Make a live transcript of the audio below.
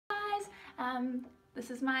This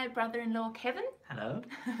is my brother-in-law Kevin. Hello.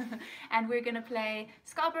 And we're going to play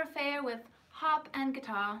Scarborough Fair with harp and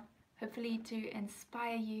guitar, hopefully to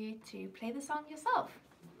inspire you to play the song yourself.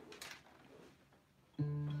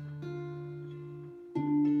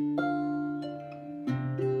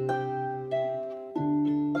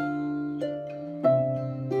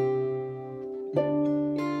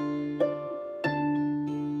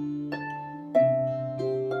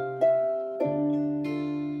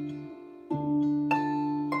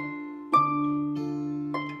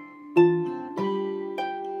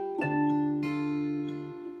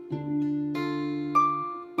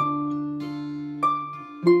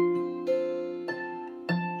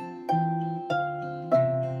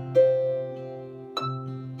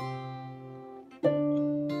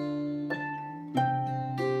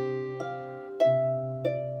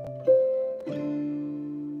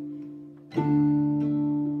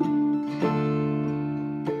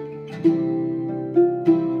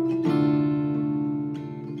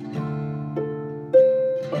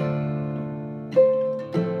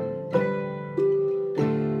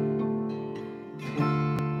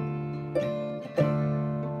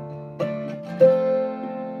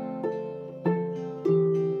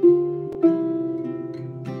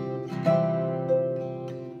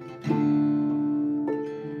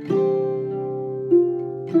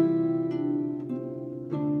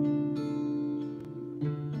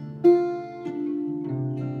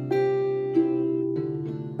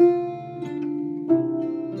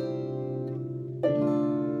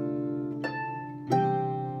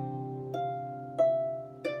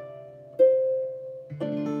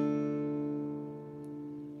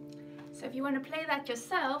 So if you want to play that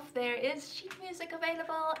yourself, there is sheet music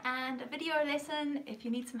available and a video lesson if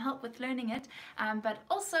you need some help with learning it. But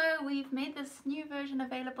also we've made this new version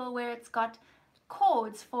available where it's got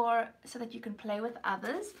chords so that you can play with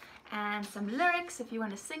others, and some lyrics if you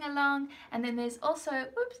want to sing along. And then there's also,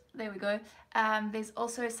 oops, there we go, there's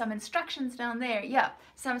also some instructions down there. Yeah,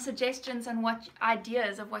 some suggestions on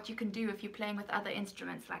ideas of what you can do if you're playing with other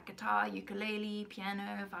instruments like guitar, ukulele,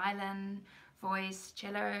 piano, violin, voice,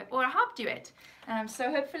 cello, or a harp duet.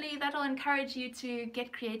 So hopefully that'll encourage you to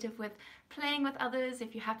get creative with playing with others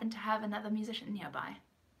if you happen to have another musician nearby.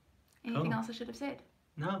 Anything else I should have said?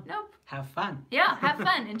 No. Nope. Have fun. Yeah, have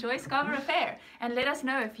fun. Enjoy Scarborough Fair. And let us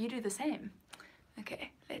know if you do the same.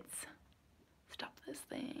 Okay, let's stop this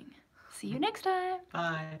thing. See you next time.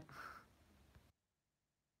 Bye.